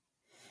own.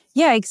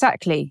 Yeah,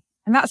 exactly.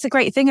 And that's the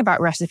great thing about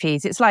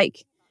recipes. It's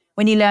like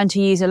when you learn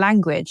to use a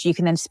language, you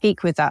can then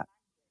speak with that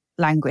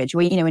language.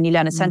 When you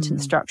learn a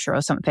sentence structure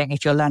or something,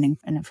 if you're learning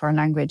in a foreign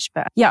language.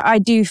 But yeah, I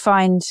do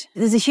find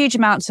there's a huge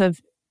amount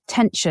of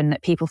tension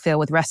that people feel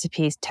with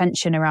recipes,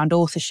 tension around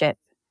authorship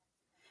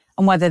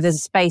and whether there's a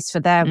space for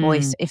their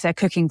voice if they're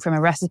cooking from a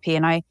recipe.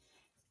 And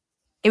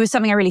it was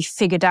something I really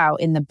figured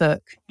out in the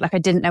book. Like, I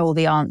didn't know all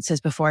the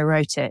answers before I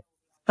wrote it,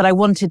 but I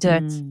wanted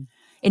to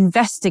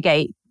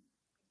investigate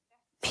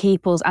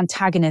people's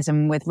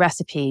antagonism with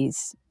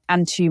recipes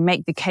and to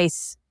make the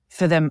case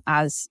for them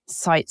as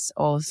sites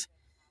of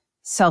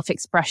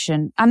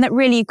self-expression, and that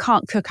really you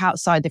can't cook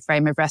outside the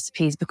frame of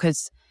recipes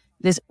because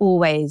there's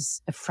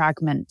always a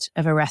fragment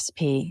of a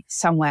recipe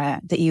somewhere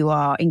that you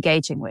are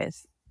engaging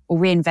with or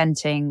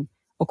reinventing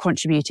or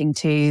contributing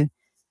to,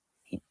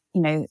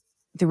 the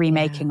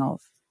remaking of.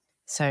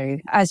 So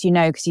as you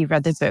know, because you've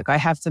read the book, I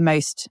have the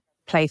most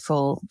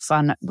playful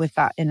fun with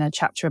that in a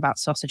chapter about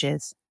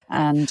sausages.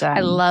 And I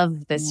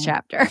love this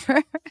chapter.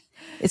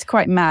 It's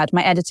quite mad.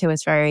 My editor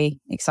was very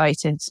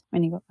excited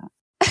when he got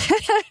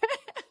that.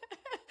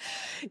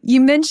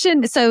 You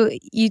mentioned,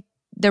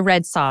 the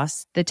red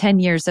sauce, the 10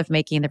 years of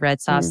making the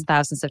red sauce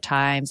thousands of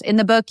times. In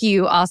the book,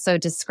 you also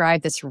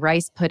describe this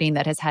rice pudding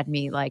that has had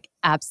me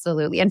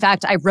absolutely. In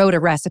fact, I wrote a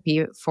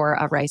recipe for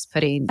a rice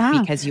pudding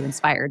because you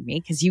inspired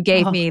me, because you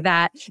gave me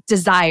that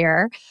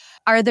desire.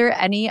 Are there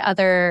any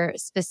other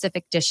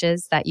specific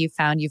dishes that you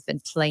found you've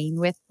been playing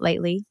with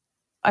lately?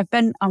 I've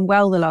been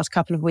unwell the last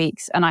couple of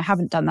weeks and I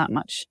haven't done that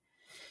much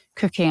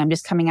cooking. I'm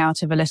just coming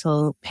out of a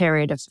little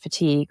period of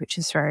fatigue, which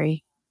is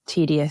very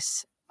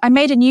tedious. I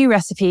made a new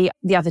recipe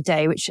the other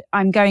day, which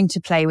I'm going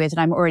to play with and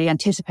I'm already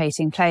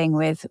anticipating playing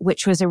with,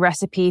 which was a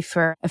recipe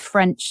for a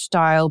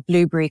French-style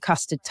blueberry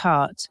custard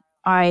tart.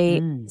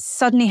 I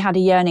suddenly had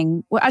a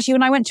yearning. Well, actually,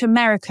 when I went to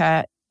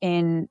America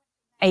in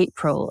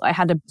April, I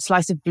had a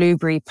slice of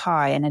blueberry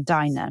pie in a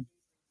diner,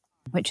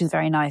 which is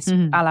very nice,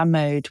 a la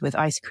mode with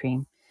ice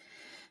cream.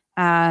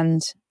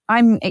 And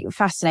I'm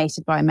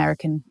fascinated by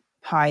American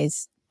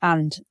pies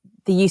and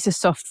the use of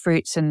soft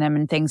fruits in them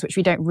and things, which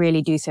we don't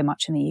really do so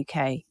much in the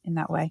UK in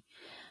that way.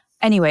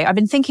 Anyway, I've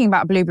been thinking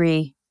about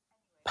blueberry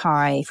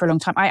pie for a long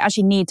time. I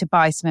actually need to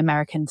buy some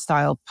American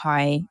style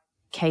pie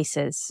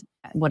cases,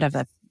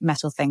 whatever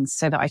metal things,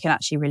 so that I can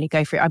actually really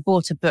go for it. I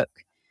bought a book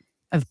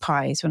of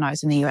pies when I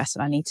was in the US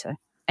and I need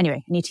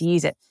to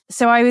use it.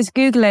 So I was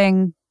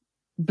Googling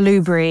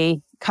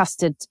blueberry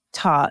custard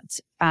tart,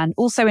 and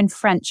also in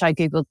French, I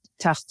Googled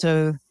tarte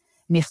aux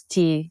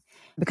myrtilles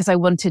because I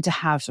wanted to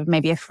have sort of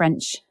maybe a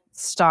French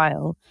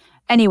style.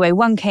 Anyway,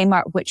 one came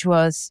up, which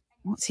was,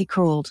 what's he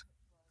called?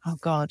 Oh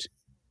God.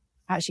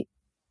 Actually,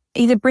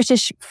 he's a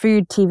British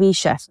food TV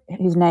chef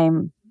whose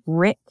name,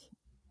 Rick.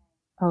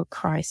 Oh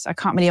Christ. I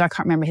can't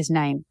remember his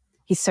name.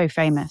 He's so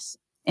famous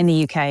in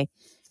the UK.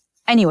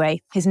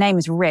 Anyway, his name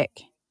is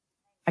Rick.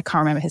 I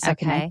can't remember his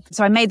second name.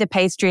 So I made the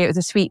pastry. It was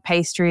a sweet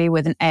pastry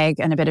with an egg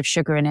and a bit of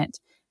sugar in it.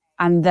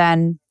 And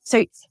then,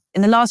 so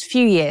in the last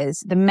few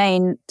years, the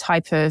main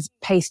type of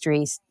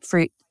pastries,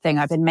 fruit thing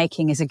I've been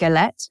making is a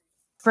galette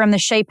from the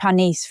Chez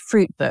Panisse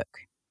fruit book.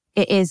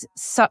 It is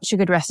such a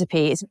good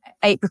recipe. It's an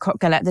apricot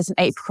galette. There's an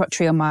apricot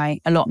tree on my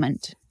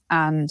allotment.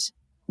 And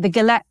the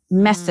galette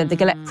method, the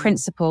galette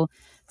principle,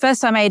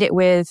 first I made it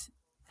with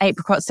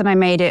apricots, then I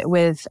made it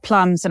with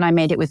plums, and I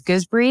made it with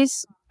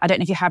gooseberries. I don't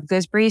know if you have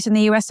gooseberries in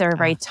the US. They're a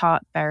very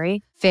tart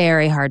berry.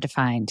 Very hard to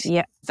find.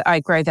 Yeah,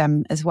 I grow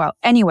them as well.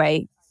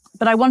 Anyway,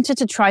 but I wanted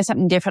to try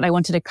something different. I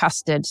wanted a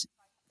custard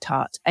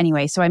tart.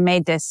 Anyway, so I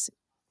made this.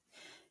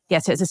 Yeah,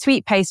 so it's a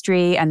sweet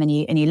pastry, and then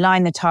you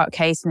line the tart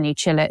case, and then you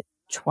chill it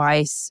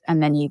twice,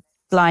 and then you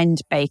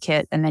blind bake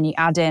it, and then you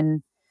add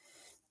in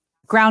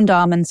ground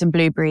almonds and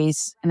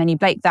blueberries, and then you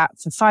bake that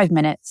for 5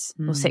 minutes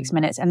or 6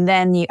 minutes, and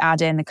then you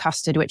add in the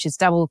custard, which is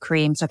double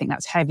cream. So I think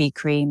that's heavy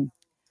cream,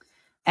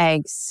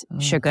 eggs,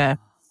 sugar,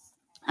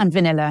 and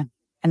vanilla,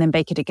 and then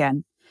bake it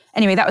again.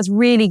 Anyway, that was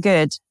really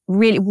good.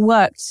 Really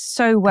worked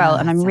so well.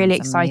 And I'm really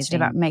excited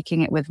about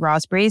making it with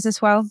raspberries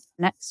as well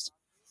next.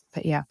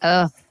 But yeah.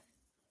 Oh,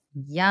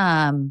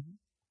 yum.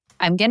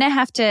 I'm going to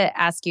have to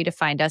ask you to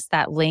find us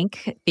that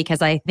link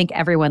because I think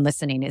everyone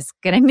listening is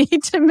going to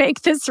need to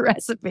make this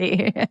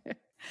recipe.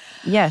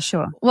 Yeah,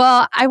 sure.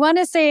 Well, I want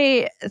to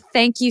say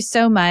thank you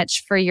so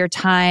much for your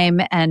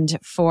time and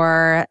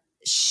for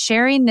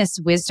sharing this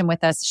wisdom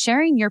with us,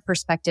 sharing your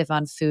perspective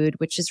on food,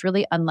 which is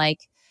really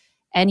unlike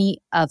any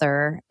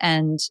other.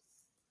 And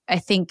I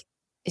think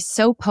is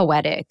so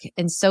poetic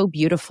and so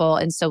beautiful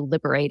and so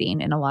liberating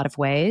in a lot of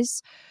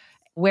ways.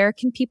 Where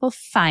can people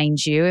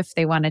find you if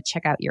they want to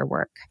check out your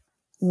work?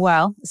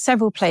 Well,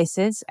 several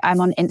places. I'm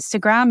on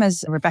Instagram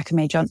as Rebecca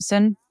May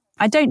Johnson.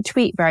 I don't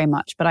tweet very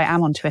much, but I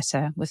am on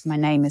Twitter with my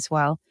name as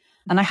well.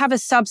 And I have a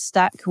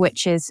Substack,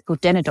 which is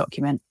called Dinner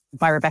Document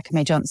by Rebecca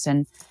May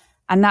Johnson.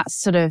 And that's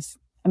sort of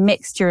a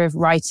mixture of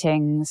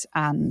writings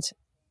and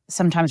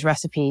sometimes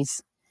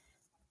recipes.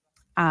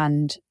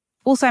 And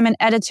also I'm an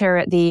editor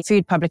at the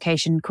food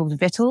publication called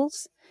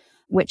Vittles,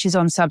 which is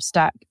on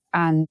Substack.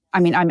 And I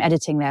mean, I'm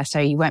editing there, so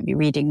you won't be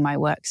reading my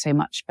work so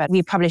much, but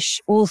we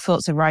publish all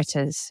sorts of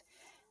writers.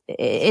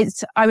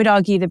 It's, I would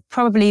argue,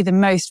 probably the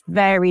most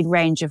varied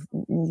range of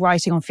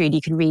writing on food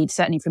you can read,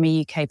 certainly from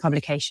a UK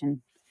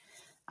publication.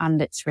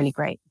 And it's really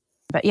great.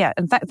 But yeah,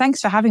 and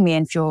thanks for having me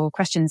and for your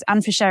questions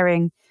and for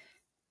sharing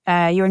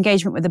your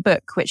engagement with the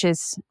book, which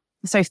is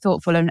so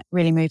thoughtful and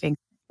really moving.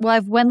 Well, I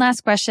have one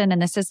last question,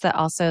 and this is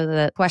also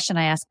the question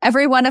I ask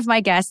every one of my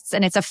guests,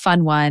 and it's a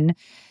fun one.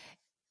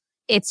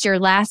 It's your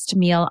last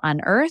meal on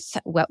Earth.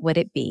 What would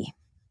it be?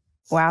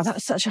 Wow,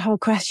 that's such a whole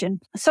question.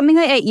 Something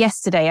I ate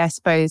yesterday, I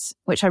suppose,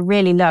 which I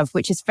really love,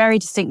 which is very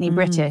distinctly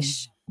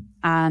British,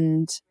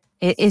 and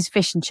it is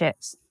fish and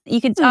chips. You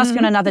could ask me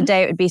on another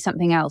day, it would be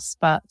something else,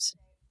 but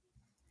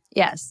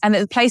yes. And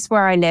the place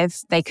where I live,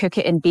 they cook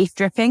it in beef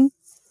dripping,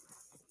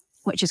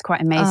 which is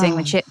quite amazing.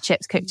 The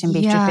chips cooked in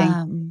beef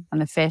dripping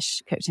and the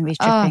fish cooked in beef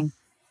dripping.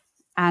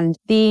 And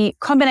the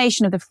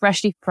combination of the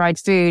freshly fried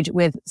food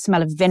with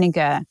smell of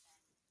vinegar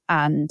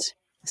and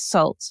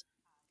salt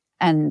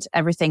and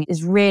everything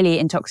is really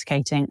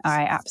intoxicating.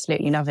 I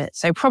absolutely love it.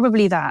 So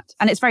probably that.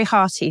 And it's very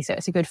hearty, so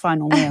it's a good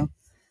final meal.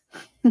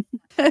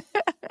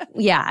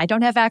 Yeah, I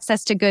don't have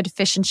access to good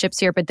fish and chips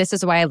here, but this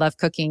is why I love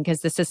cooking,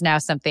 because this is now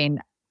something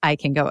I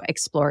can go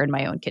explore in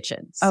my own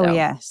kitchen. So. Oh,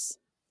 yes.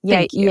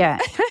 Yeah.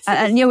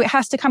 And it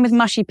has to come with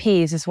mushy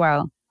peas as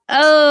well.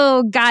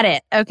 Oh, got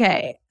it.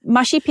 Okay.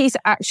 Mushy peas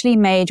are actually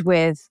made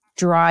with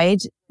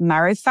dried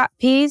marrow fat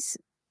peas.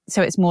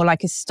 So it's more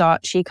like a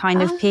starchy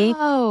kind of pea.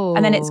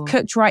 And then it's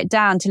cooked right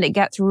down till it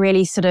gets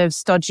really sort of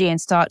stodgy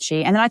and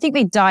starchy. And then I think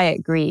they dye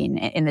it green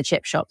in the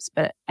chip shops.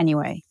 But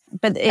anyway,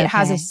 it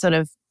has a sort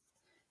of,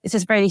 it's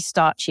this very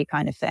starchy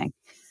kind of thing.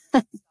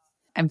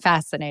 I'm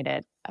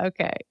fascinated.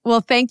 Okay.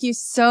 Well, thank you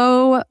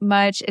so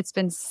much. It's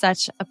been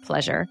such a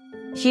pleasure.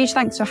 Huge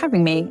thanks for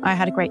having me. I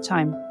had a great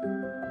time.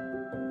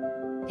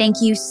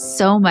 Thank you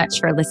so much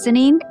for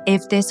listening.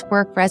 If this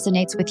work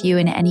resonates with you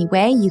in any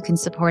way, you can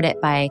support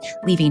it by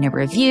leaving a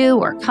review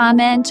or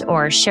comment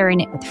or sharing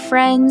it with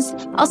friends.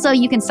 Also,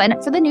 you can sign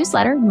up for the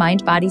newsletter,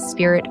 Mind, Body,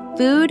 Spirit,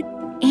 Food.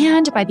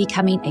 And by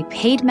becoming a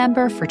paid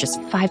member for just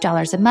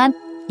 $5 a month,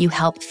 you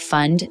help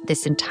fund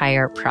this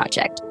entire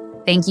project.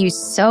 Thank you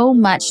so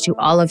much to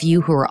all of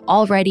you who are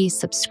already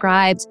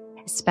subscribed,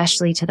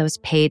 especially to those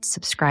paid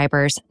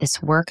subscribers.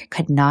 This work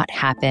could not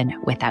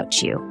happen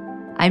without you.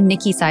 I'm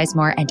Nikki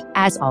Sizemore, and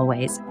as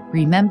always,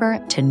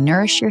 remember to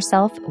nourish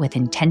yourself with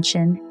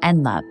intention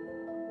and love.